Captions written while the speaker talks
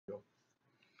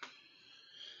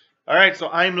All right, so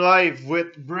I'm live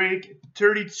with break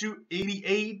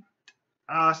 3288,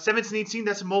 1718.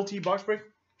 That's a multi-box break.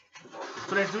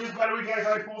 So let's do this. By the way, guys,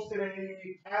 I posted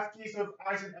a half case of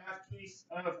ice and half case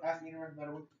of half inner, by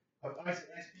the way, of ice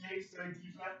and SPA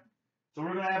 17 flat. So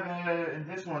we're gonna have in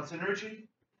this one Synergy,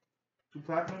 2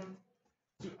 platinum,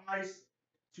 2 ice,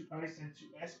 and 2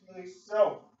 SPA.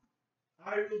 So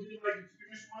I will do like the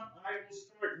previous one. I will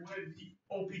start with the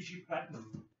OPG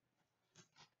platinum.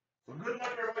 So good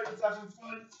luck, everybody. Let's have some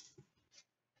fun.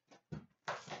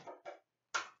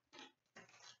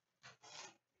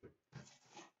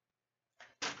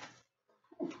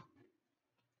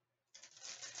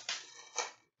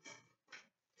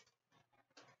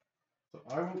 So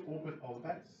I will open all the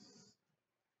packs,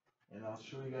 and I'll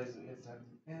show you guys it's at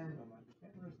the end of my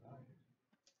camera's eye.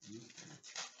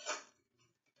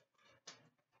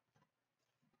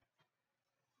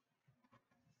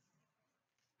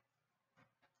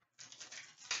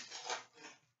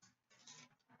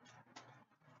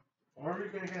 Are we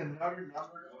gonna get another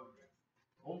number?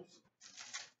 Oops.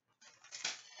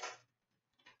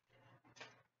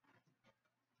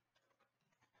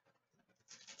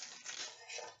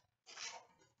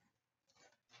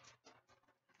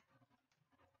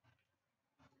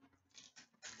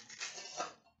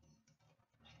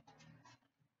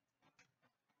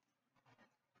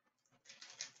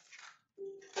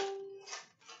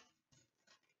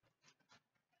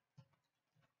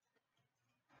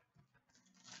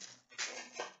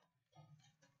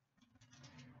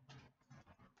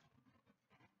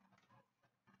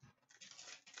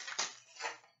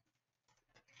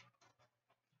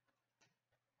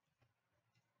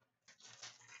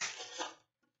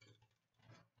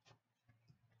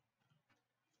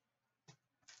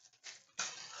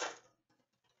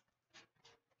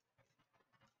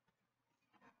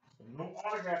 So no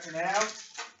autograph for now.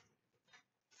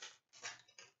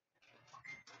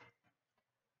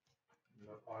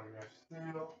 No autograph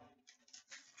still.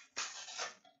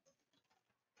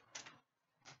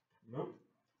 Nope.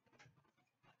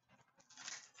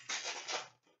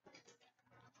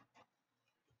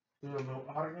 Still no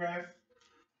autograph.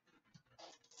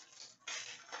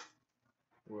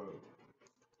 Whoa.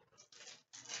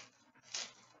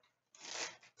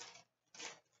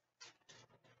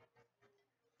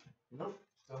 Nope.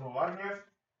 Still no autograph.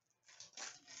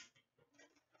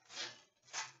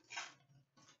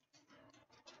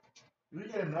 We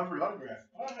get a numbered autograph.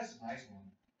 Oh, that's a nice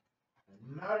one.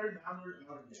 Another numbered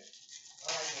autograph.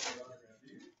 I like that autograph. Do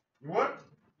you? You what?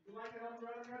 You like that numbered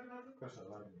autograph? Of course I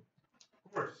like it.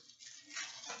 Of course.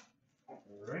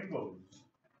 Rainbows.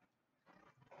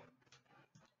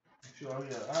 Actually, oh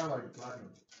yeah, I like platinum.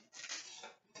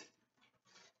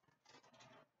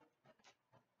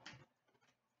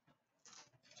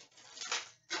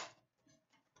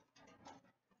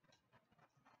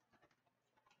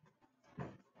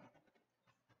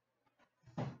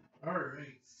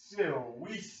 Alright, so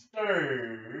we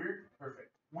start.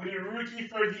 Perfect. With a rookie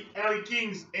for the LA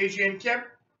Kings, Adrian Kemp.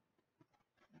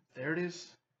 There it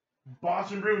is.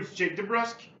 Boston Bruins, Jake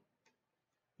DeBrusk.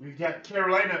 We've got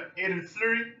Carolina, Aiden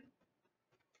Fleury.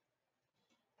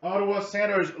 Ottawa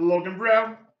Senators, Logan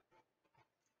Brown.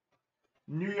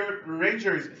 New York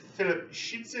Rangers, Philip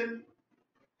Sheetson.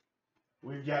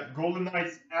 We've got Golden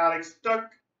Knights, Alex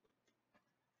Tuck.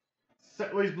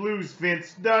 St. Louis Blues,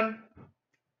 Vince Dunn.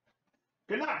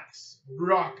 Canucks,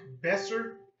 Brock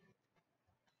Besser.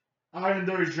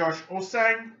 Islanders, Josh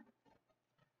Osang.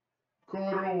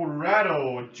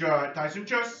 Colorado, Tyson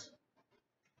Chuss.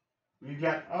 We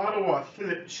got Ottawa,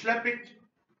 Philip Schlepik.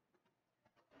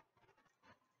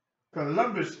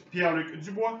 Columbus, Pierre-Luc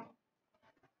Dubois.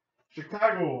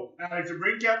 Chicago, Alex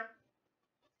Brinkat.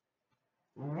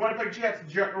 Winnipeg Jets,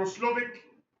 Jack Roslovic.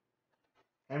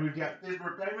 And we've got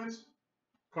Pittsburgh Penguins,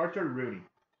 Carter Rooney.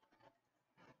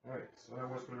 Alright, so that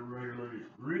was for the regular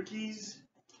rookies.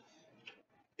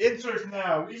 Inserts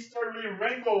now. We start with a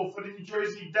rainbow for the New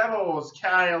Jersey Devils,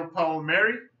 Kyle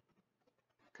Palmieri.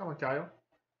 Come on, Kyle.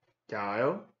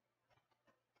 Kyle.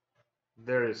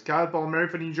 There it is. Kyle Palmieri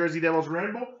for the New Jersey Devils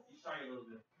rainbow. He's trying a little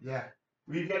bit. Yeah.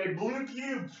 We've got a blue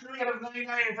cube, 3 out of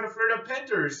 99 for the Florida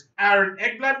Panthers, Aaron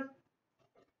Ekblad.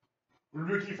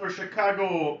 Rookie for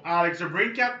Chicago, Alex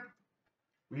Brinkat.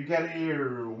 We've got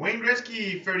here Wayne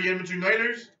Gretzky for the Edmonton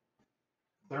Oilers.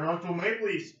 Toronto Maple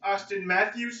Leafs, Austin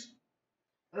Matthews.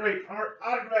 Alright, our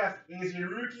autograph is a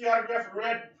rookie autograph,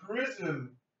 Red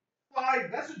Prism.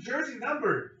 5, that's a jersey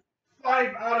number.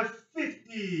 5 out of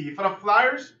 50 for the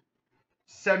Flyers.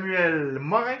 Samuel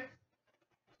Morin.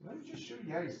 Let me just show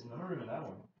you guys the numbering of that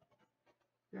one.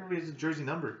 Here is a jersey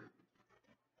number.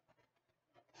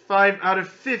 5 out of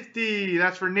 50.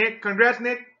 That's for Nick. Congrats,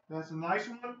 Nick. That's a nice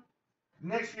one.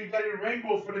 Next, we got a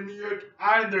rainbow for the New York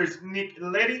Islanders, Nick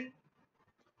Leddy.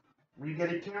 We got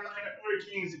a Carolina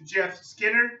Hurricanes, Jeff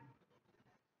Skinner.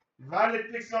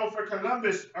 Violet Pixel for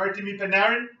Columbus, Artemi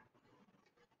Panarin.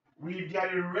 We've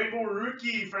got a rainbow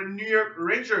rookie for the New York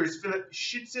Rangers, Philip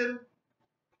Schitzel.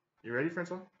 You ready,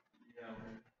 Francois? Yeah.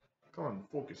 Come on,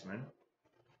 focus, man.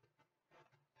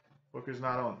 Focus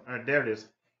not on. Alright, there it is.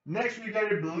 Next, we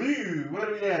got a blue. What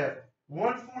do we have?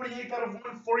 148 out of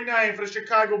 149 for the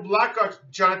Chicago Blackhawks,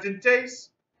 Jonathan Toews.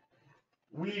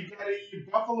 We've got a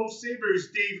Buffalo Sabres,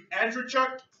 Dave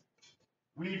Andreychuk.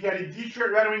 We've got a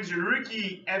Detroit Red Wings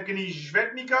rookie, Evgeny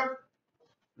Zvetnikov.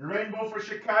 Rainbow for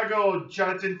Chicago,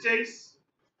 Jonathan Toews.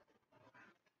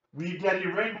 We've got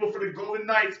a rainbow for the Golden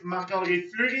Knights, Marc-André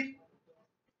Fleury.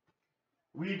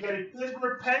 We've got a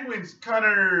Pittsburgh Penguins,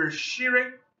 Connor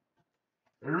Shearing.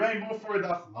 A rainbow for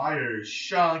the Flyers,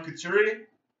 Sean Couturier.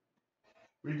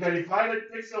 We've got a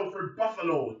violet pixel for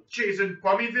Buffalo, Jason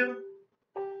Pominville.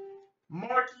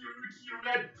 Marquee Rookie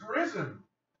Red Prism.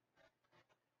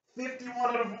 51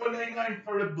 out of 199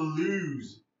 for the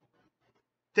Blues.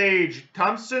 Tage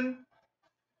Thompson.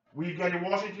 We've got a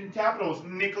Washington Capitals,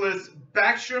 Nicholas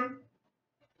Backstrom.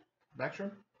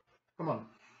 Backstrom? Come on.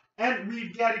 And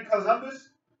we've got a Columbus,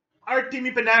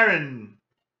 Artemi Panarin.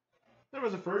 That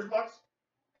was the first box.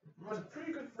 It was a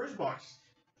pretty good first box.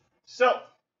 So,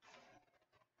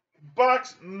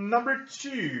 box number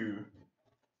 2.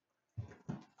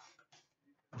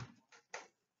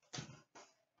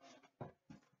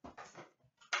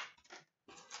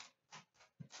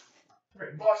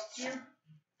 Alright, box 2.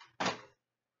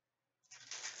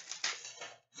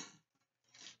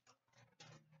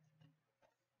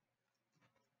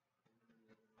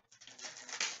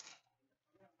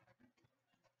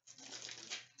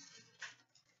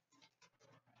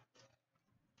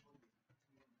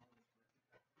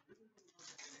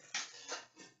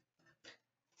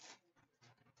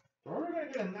 Are we going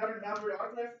to get another numbered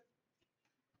autograph?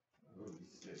 Oh,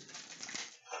 sick.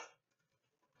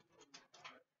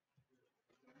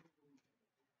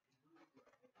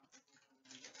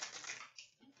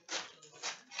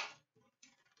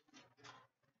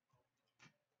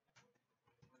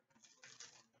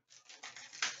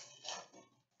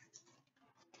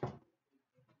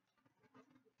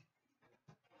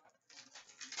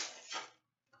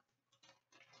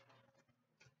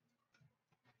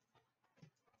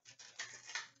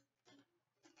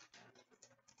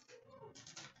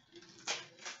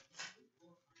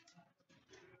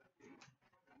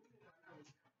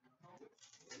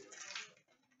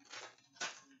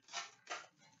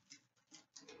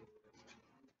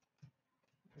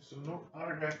 So no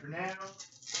autograph for now.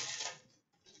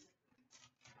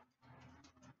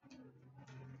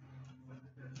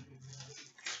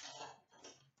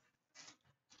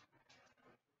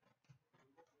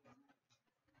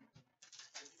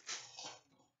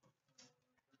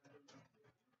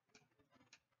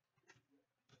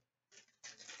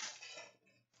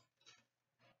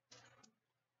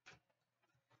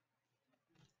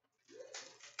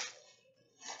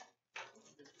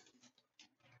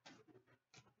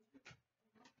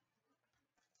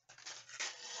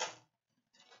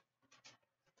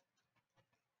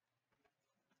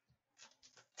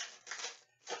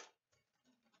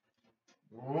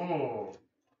 Whoa.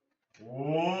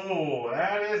 Whoa,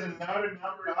 that is another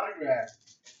numbered autograph.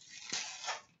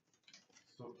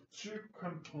 So 2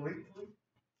 completely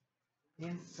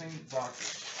insane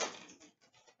boxes.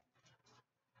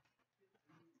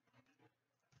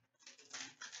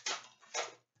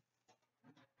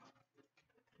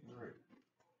 Right.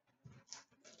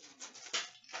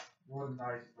 What a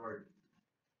nice card.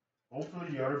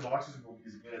 Hopefully the other boxes will be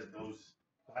as good as those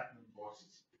platinum boxes.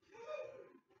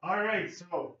 Alright,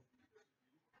 so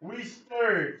we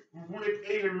start with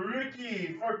a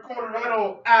rookie for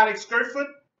Colorado, Alex Kerfoot.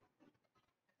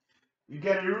 We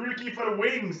got a rookie for the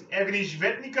Wings, Evgeny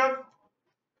Zvetnikov.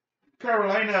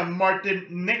 Carolina, Martin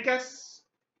Necas.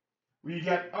 We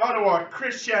got Ottawa,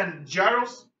 Christian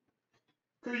Jaros.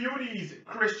 Coyotes,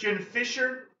 Christian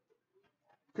Fisher.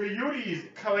 Coyotes,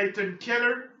 Clayton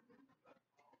Keller.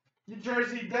 New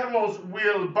Jersey Devils,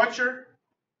 Will Butcher.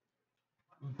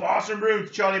 Boston Bruins,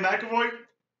 Charlie McAvoy.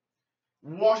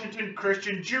 Washington,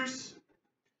 Christian Juice.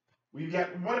 We've got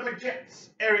Winnipeg Jets,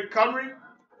 Eric Comrie.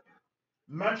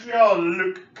 Montreal,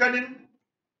 Luke Cunnin.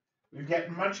 We've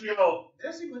got Montreal. Did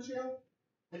I say Montreal?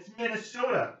 It's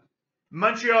Minnesota.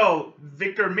 Montreal,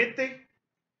 Victor Mete.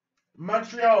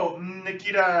 Montreal,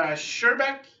 Nikita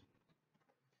Sherbak.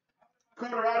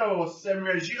 Colorado,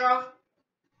 Samuel Girard.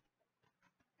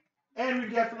 And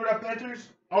we've got Florida Panthers,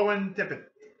 Owen Tippett.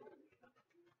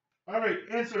 Alright,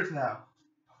 inserts now.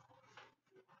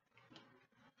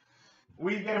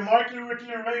 We get a marquee rookie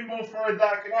rainbow for the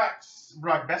Canucks,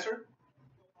 Brock Besser.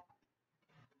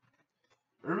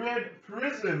 Red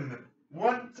Prism,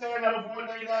 110 out of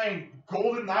 199,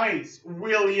 Golden Knights,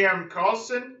 William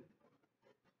Karlsson.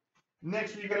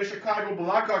 Next, we got a Chicago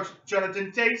Blackhawks,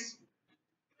 Jonathan Toews.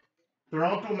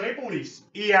 Toronto Maple Leafs,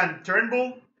 Ian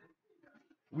Turnbull.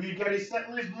 We got a St.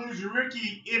 Louis Blues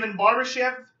rookie, Ivan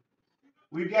Barbashev.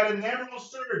 We've got an Emerald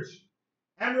Surge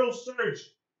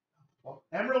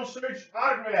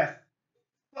autograph.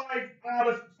 5 out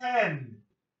of 10.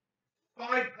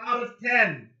 5 out of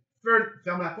 10 for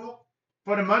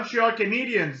the Montreal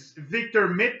Canadiens, Victor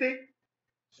Mete.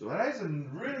 So that is a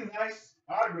really nice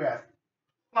autograph.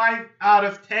 5 out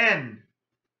of 10.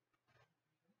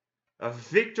 Of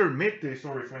Victor Mete.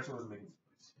 Sorry, Francois was making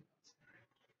sense.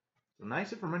 So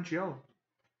nice for Montreal.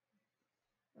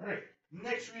 Alright.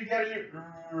 Next we got a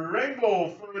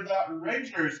rainbow for the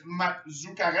Rangers, Matt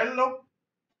Zuccarello.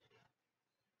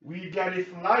 We got a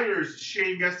Flyers,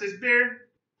 Shane Gostisbehere.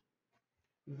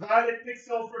 Violet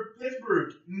Pixel for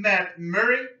Pittsburgh, Matt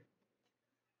Murray.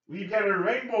 We got a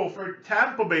rainbow for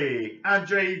Tampa Bay,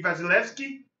 Andrei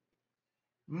Vasilevsky.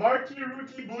 Marquee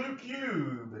Rookie Blue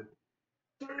Cube,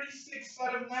 36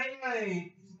 out of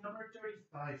 99. He's number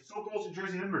 35. So close to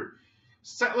jersey number.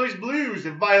 St. Louis Blues,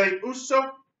 Violet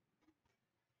Uso.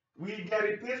 We got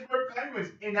a Pittsburgh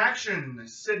Penguins in action,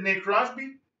 Sidney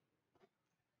Crosby.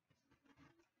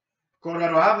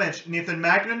 Colorado Avalanche, Nathan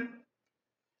Macklin.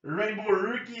 Rainbow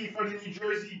Rookie for the New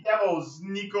Jersey Devils,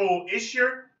 Nico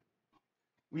Hischier.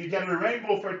 We got a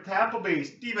rainbow for Tampa Bay,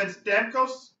 Steven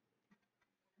Stamkos.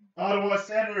 Ottawa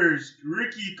Senators,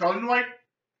 rookie Colin White.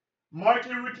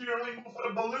 Marquee Rookie rainbow for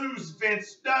the Blues,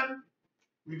 Vince Dunn.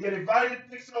 We get a Violet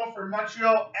Pixel for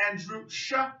Montreal, Andrew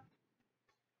Shaw.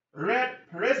 Red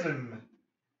Prism,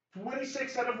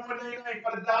 26 out of 199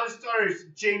 for the Dallas Stars,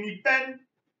 Jamie Benn.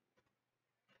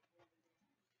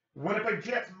 Winnipeg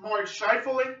Jets, Mark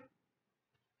Scheifele.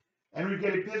 And we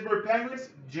get a Pittsburgh Penguins,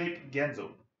 Jake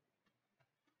Guentzel.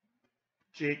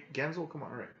 Jake Guentzel, come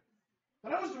on, all right.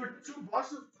 That was there 2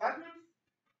 boxes of platinum?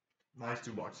 Nice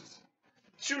 2 boxes.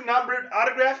 2 numbered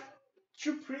autograph.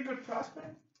 2 pretty good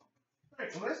prospects.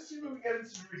 Alright, well, let's see what we get in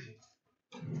this region.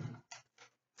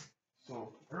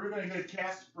 So, are we going to get a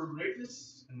cast for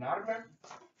greatness and autograph?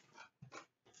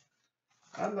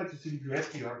 I'd like to see the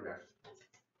Gretzky autograph.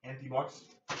 Empty box.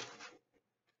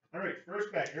 Alright,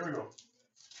 first pack, here we go.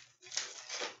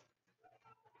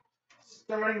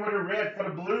 Starting with a red for the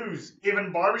Blues,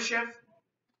 Ivan Barbashev.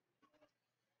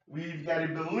 We've got a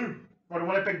blue for the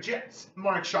Winnipeg Jets,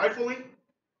 Mark Scheifele.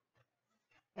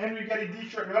 And we've got a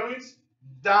Detroit Red Wings,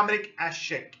 Dominic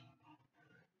Hasek.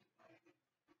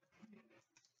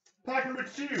 Pack number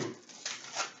 2.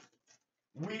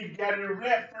 We've got a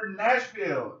red for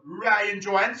Nashville, Ryan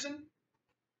Johansson.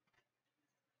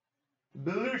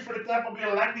 Blue for the Tampa Bay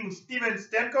Lightning, Steven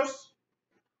Stamkos.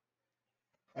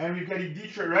 And we've got the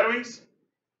Detroit Red Wings,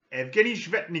 Evgeny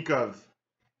Shvetnikov.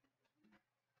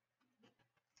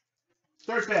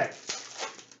 First pack.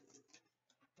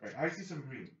 Alright, I see some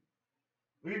green.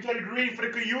 We've got a green for the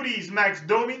Coyotes, Max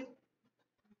Domi.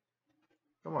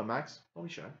 Come on, Max. Don't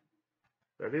be shy.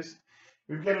 There it is.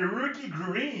 We've got a rookie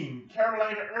green,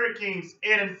 Carolina Hurricanes,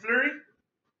 Aiden Fleury.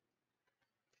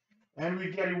 And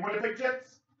we've got a Winnipeg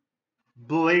Jets,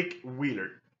 Blake Wheeler.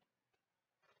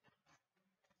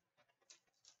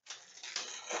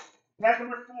 Pack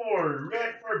number 4,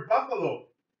 red for Buffalo,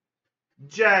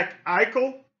 Jack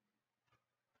Eichel.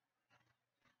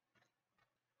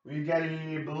 We've got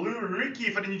a blue rookie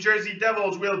for the New Jersey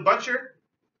Devils, Will Butcher.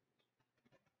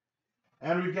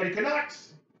 And we've got a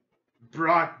Canucks,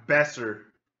 Brock Besser.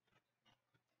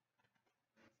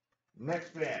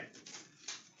 Next pack.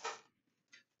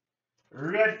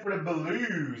 Red for the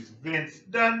Blues, Vince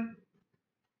Dunn.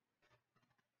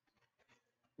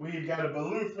 We've got a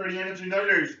blue for the Edmonton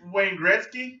Oilers, Wayne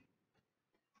Gretzky.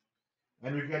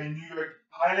 And we've got a New York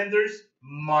Islanders,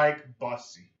 Mike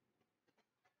Bossy.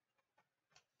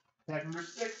 Pack number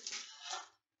 6.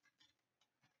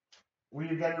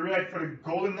 We've got a red for the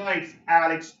Golden Knights,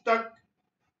 Alex Tuch.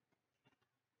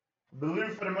 Blue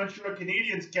for the Montreal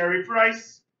Canadiens, Carey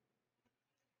Price.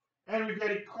 And we've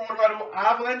got a Colorado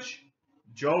Avalanche,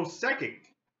 Joe Sakic.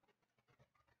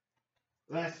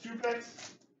 Last 2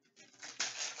 packs.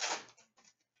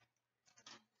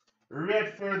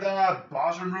 Red for the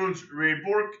Boston Bruins, Ray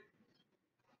Bourque.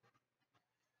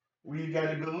 We've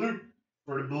got a blue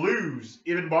for the Blues,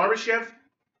 Ivan Barbashev.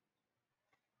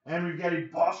 And we've got a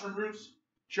Boston Bruins,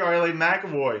 Charlie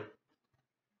McAvoy.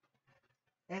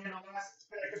 And the last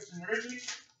pack of synergy.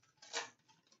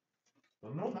 So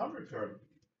no number card.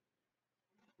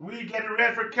 We get a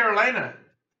red for Carolina,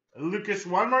 Lucas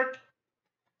Wallmark.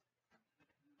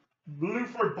 Blue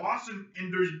for Boston,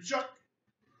 and there's Chuck.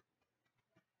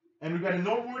 And we've got a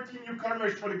noteworthy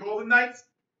newcomers for the Golden Knights,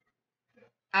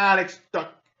 Alex Tuch.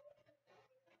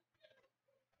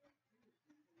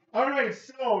 Alright,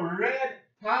 so red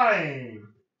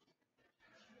time.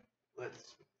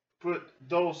 Let's put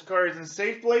those cards in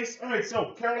safe place. Alright,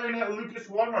 so Carolina Lucas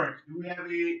Wallmark. Do we have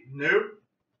a nope?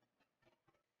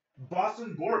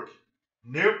 Boston Bork.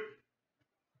 Nope.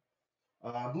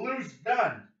 Blues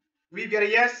done. We've got a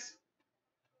yes.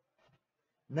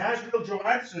 Nashville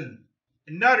Johansson.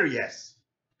 Another yes.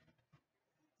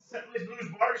 St. Louis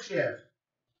Blues Barshev.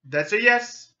 That's a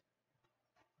yes.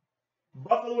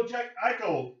 Buffalo Jack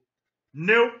Eichel.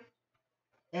 No.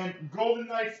 And Golden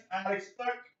Knights Alex Tuch.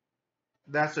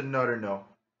 That's another no.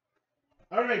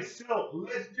 Alright, so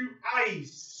let's do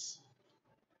ice.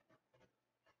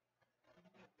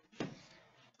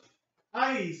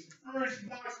 Ice. First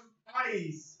box of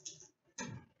ice.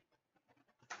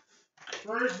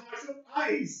 First box of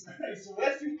ice. Alright, so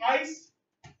let's do ice.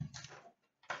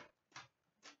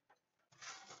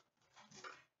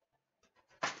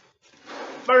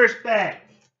 First pack.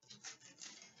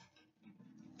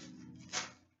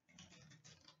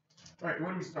 Alright,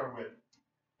 what do we start with?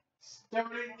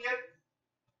 Starting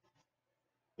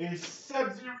with a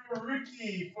Sub-Zero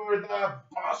rookie for the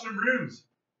Boston Bruins.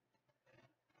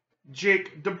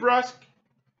 Jake DeBrusk.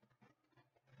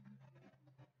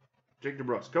 Jake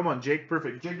DeBrusk. Come on, Jake.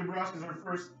 Perfect. Jake DeBrusk is our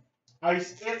first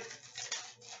ice hit.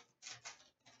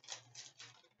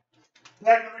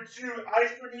 Pack number 2,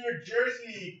 Ice Premier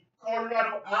Jersey,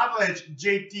 Colorado Avalanche,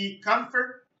 JT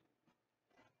Comfort.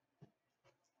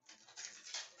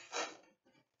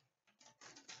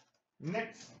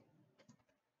 Next,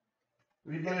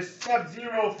 we get a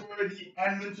Sub-Zero for the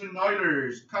Edmonton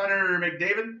Oilers, Connor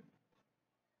McDavid.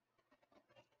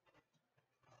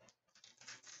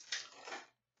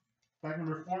 Pack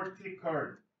number 4, tick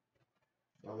card.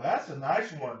 Well, that's a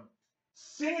nice one.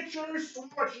 Signature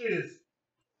swatches.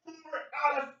 4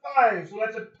 out of 5. So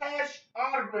that's a patch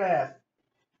autograph.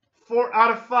 4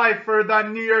 out of 5 for the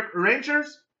New York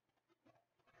Rangers.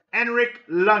 Henrik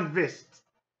Lundqvist.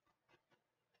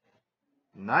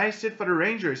 Nice hit for the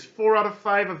Rangers. 4 out of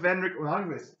 5 of Henrik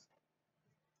Lundqvist.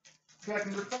 Pack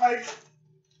number 5.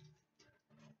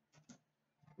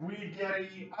 We get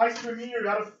a Ice Premier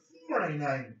out of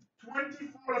 499.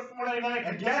 24 out of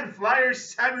 499. Again,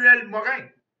 Flyers, Samuel Morin.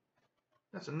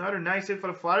 That's another nice hit for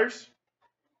the Flyers.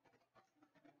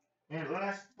 And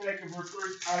last pack of our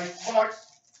first ice box.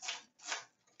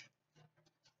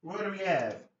 What do we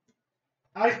have?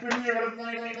 Ice Premier out of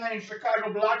 999,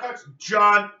 Chicago Blackhawks,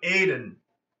 John Aiden.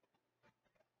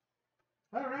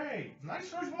 Alright, nice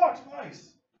first box, nice.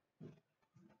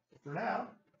 For now,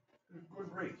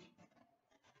 good break.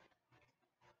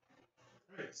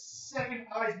 Alright, second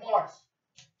ice box.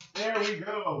 There we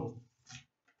go.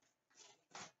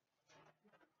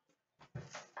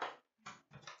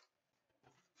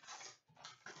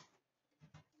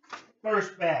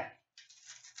 First pack.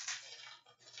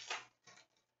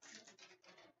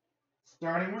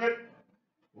 Starting with,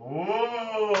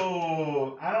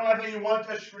 whoa, I don't have any one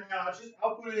touch for now.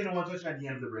 I'll put it in a one touch at the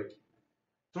end of the break.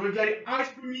 So we've got Ice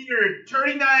Premier,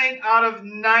 39 out of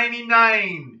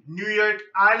 99. New York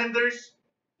Islanders,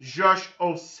 Josh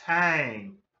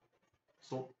Osang.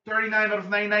 So 39 out of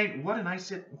 99. What a nice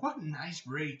hit. What a nice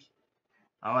break.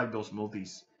 I like those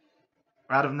multis.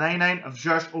 Out of 99 of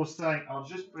Josh Osang. I'll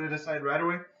just put it aside right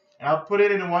away. And I'll put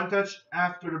it in a one touch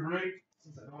after the break,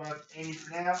 since I don't have any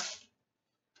for now.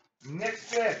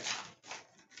 Next pack.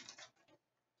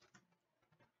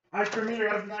 Ice Premier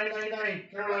out of 999.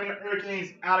 Carolina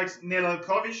Hurricanes, Alex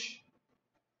Nedeljkovic.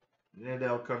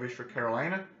 Nedeljkovic for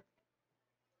Carolina.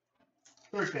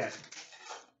 Third pack.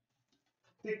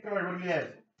 Tick card, what do we have?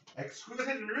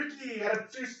 Exquisite rookie out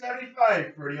of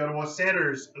 275 for the Ottawa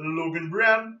Senators, Logan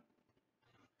Brown.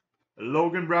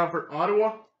 Logan Brown for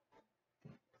Ottawa.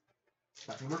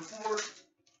 Pack number 4.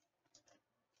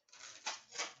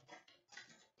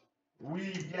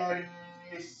 We got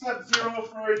a Sub-Zero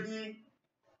for the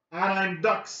Anaheim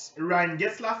Ducks, Ryan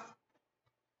Getzlaf.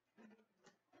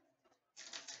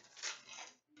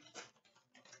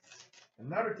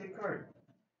 Another tick card.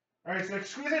 Alright, so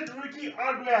exquisite rookie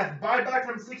autograph. Buyback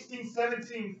from 16-17.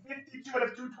 52 out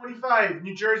of 225.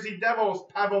 New Jersey Devils,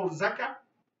 Pavel Zacha.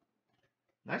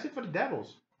 Nice hit for the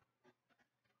Devils.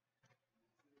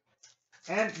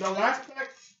 And the last pack,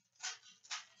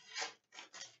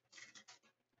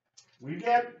 we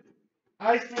get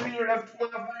Ice Premier of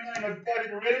 12.99 of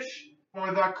David Rittich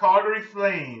for the Calgary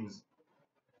Flames.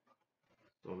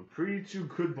 So pretty two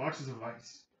good boxes of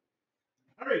ice.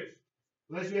 Alright,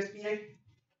 Let's do SPA.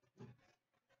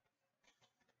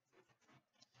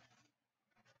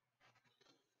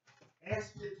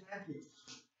 SPA Atlantic.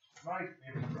 My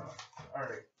favorite product.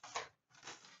 Alright.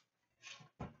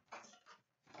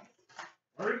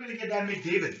 Are we going to get that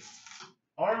McDavid?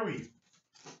 Are we?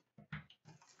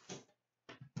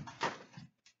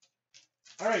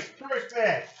 Alright, first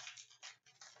pack.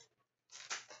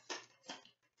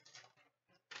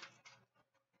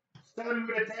 Starting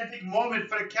with Atlantic moment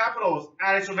for the Capitals.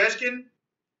 Alex Ovechkin.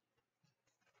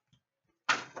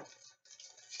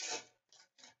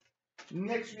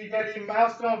 Next, we got a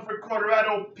milestone for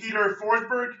Colorado, Peter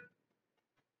Forsberg.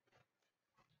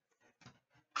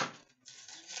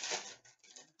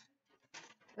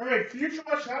 All right, Future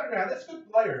Watch autograph. That's a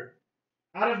good player.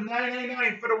 Out of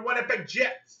 999 for the Winnipeg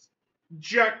Jets,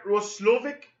 Jack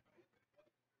Roslovic.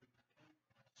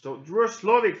 So,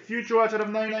 Roslovic, Future Watch out of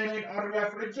 999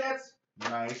 autograph for the Jets.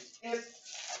 Nice hit.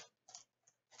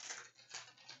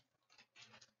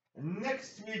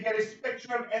 Next, we get a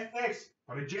Spectrum FX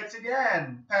for the Jets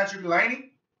again, Patrick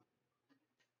Laine.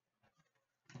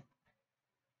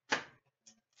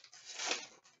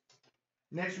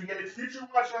 Next, we get a Future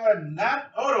Watch on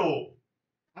Nat Auto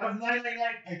out of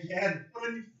 999 again for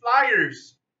the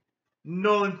Flyers.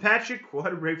 Nolan Patrick,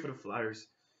 what a break for the Flyers.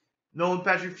 Nolan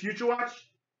Patrick Future Watch.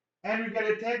 And we get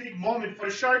a Atlantic moment for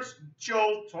the Sharks,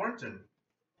 Joe Thornton.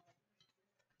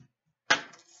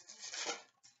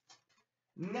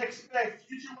 Next pack,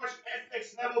 Future Watch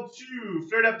FX Level 2,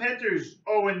 Florida Panthers,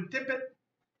 Owen Tippett.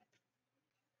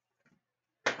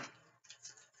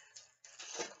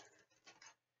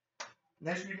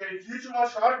 Next, we get a Future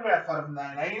Watch autograph out of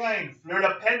 999,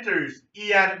 Florida Panthers,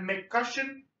 Ian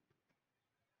McCutcheon.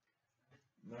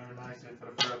 Very nice hit for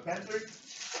the Florida Panthers.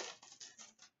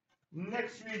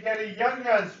 Next, we get a Young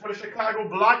Guns for the Chicago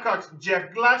Blackhawks,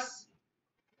 Jeff Glass.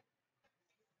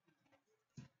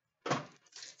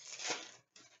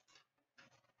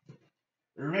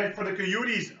 Red for the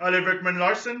Coyotes, Oliver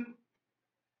Ekman-Larsson.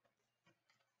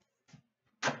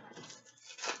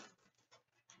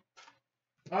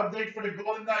 Update for the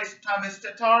Golden Knights, Thomas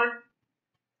Tatar.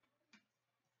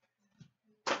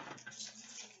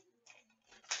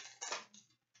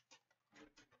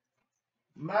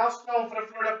 Milestone for the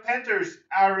Florida Panthers,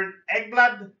 Aaron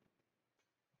Ekblad.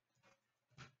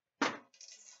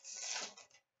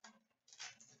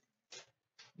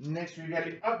 Next, we got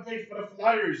an update for the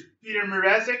Flyers, Peter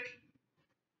Mrazek.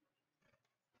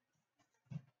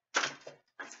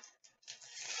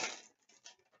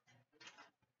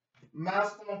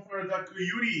 Milestone for the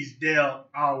Coyotes, Dale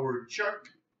Hawerchuk.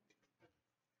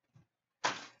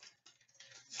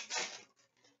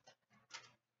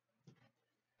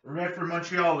 Red for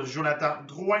Montreal, Jonathan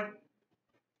Drouin.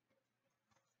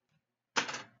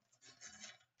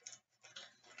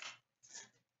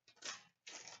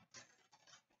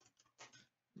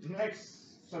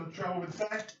 Next, some trouble with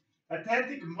that.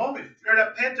 Atlantic moment,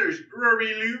 Florida Panthers,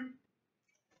 Rory Liu.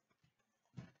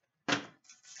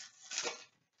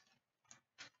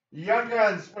 Young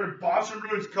Guns for the Boston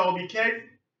Bruins, Colby Cave.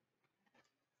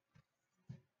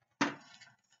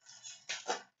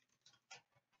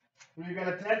 We got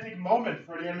Atlantic moment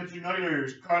for the Edmonton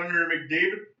Oilers, Connor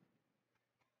McDavid.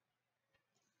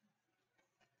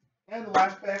 And the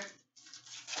last pack,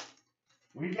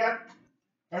 we got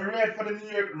a red for the New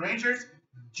York Rangers,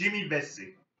 Jimmy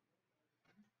Vesey.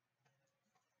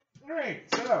 Alright,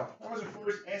 so that was the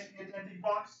first SP Atlantic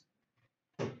box.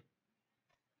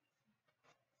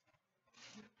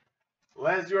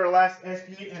 Let's do our last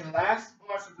SPA and last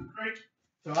box of the crate.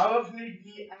 So I'll update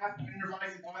the after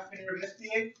revising last minute of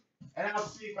SPA, and I'll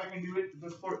see if I can do it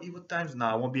before eBay times. No,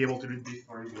 I won't be able to do it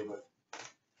before eBay, but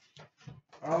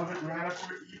all of it right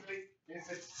after eBay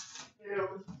if it's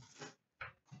available.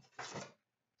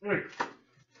 Alright.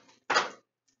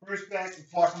 First pack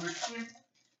of box number 2.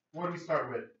 What do we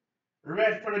start with?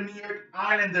 Red for the New York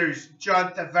Islanders,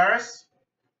 John Tavares.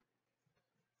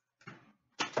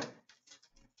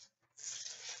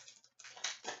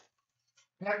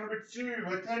 Pack number 2,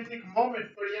 Atlantic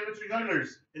moment for the Edmonton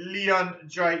Oilers, Leon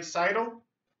Draisaitl.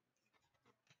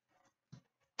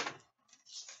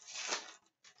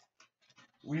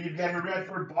 We've got a red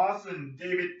for Boston,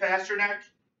 David Pastrnak.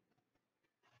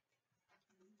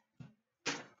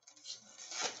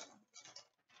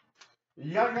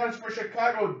 Young Guns for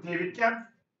Chicago, David Kemp.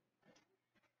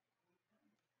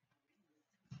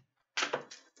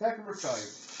 Pack number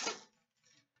 5.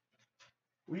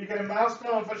 We get a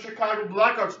milestone for Chicago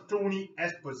Blackhawks, Tony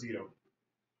Esposito.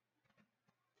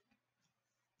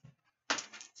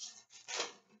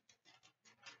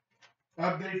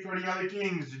 Update for the LA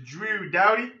Kings, Drew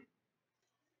Doughty.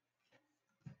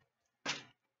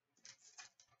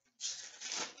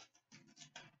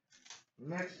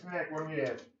 Next pack, what do we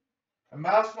have? A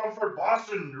milestone for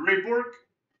Boston, Ray Bourque.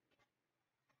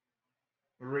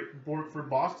 Ray Bourque for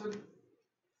Boston.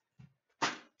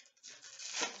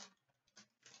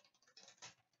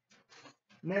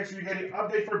 Next, we get an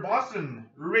update for Boston,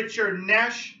 Richard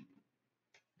Nash.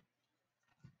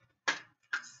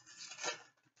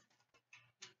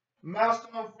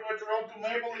 Milestone for the Toronto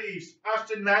Maple Leafs,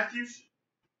 Austin Matthews.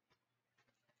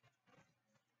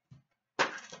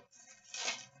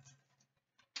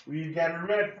 We've got a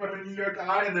red for the New York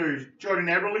Islanders, Jordan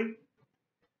Eberle.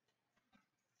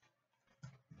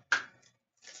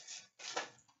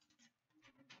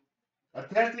 A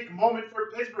fantastic moment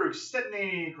for Pittsburgh,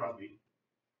 Sidney Crosby.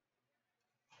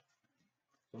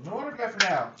 So no autograph for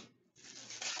now.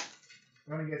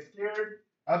 Gonna get scared.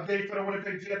 Update for the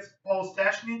Winnipeg Jets, Paul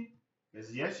Stastny.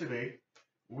 As yesterday,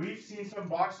 we've seen some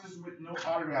boxes with no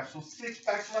autographs. So 6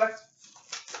 packs left.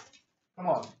 Come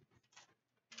on.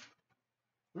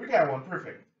 We got one,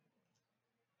 perfect.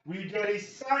 We get a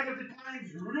Sign of the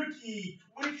Times rookie,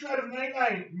 22 out of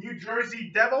 99, New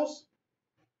Jersey Devils,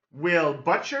 Will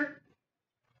Butcher.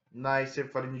 Nice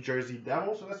hit for the New Jersey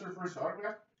Devils, so that's our first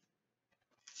autograph.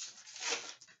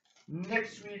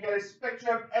 Next, we got a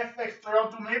Spectrum FX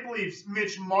Toronto Maple Leafs,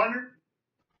 Mitch Marner.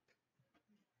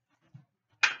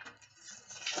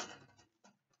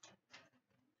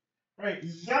 Alright,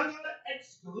 Young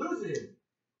exclusive.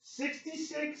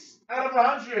 66 out of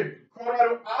 100.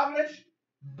 Colorado Avalanche,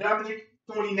 Dominic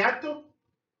Toninato.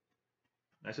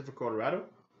 Nice hit for Colorado.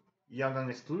 Young and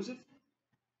exclusive.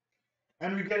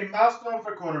 And we get a milestone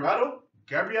for Colorado,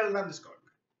 Gabriel Landeskog.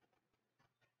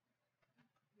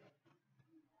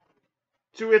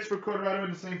 2 hits for Colorado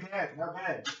in the same pack. Not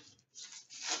bad.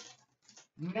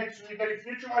 Next, we get a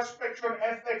Future Watch Spectrum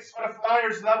FX for the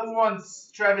Flyers, level 1,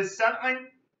 Travis Sanheim.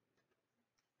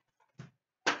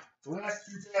 Last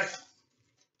 2 packs.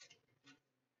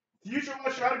 Future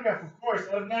Watch autograph, of course,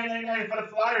 out of 999 for the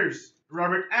Flyers,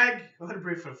 Robert Agg. What a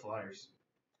break for the Flyers.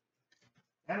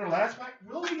 And our last pack,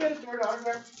 will we get a third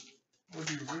autograph? That would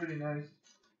be really nice.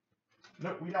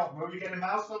 Nope, we don't. Will we get a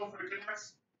milestone for the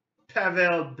Canucks?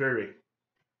 Pavel Bure.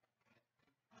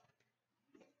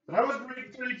 So that was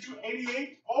break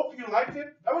 3288. Hope you liked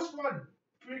it. That was fun.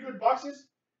 Pretty good boxes.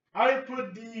 I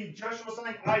put the Joshua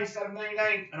Sign Ice out of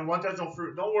 99 and a 1,000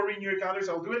 fruit. Don't worry, New York Islanders,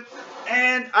 I'll do it.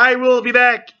 And I will be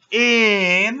back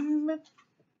in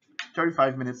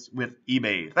 35 minutes with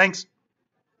eBay. Thanks.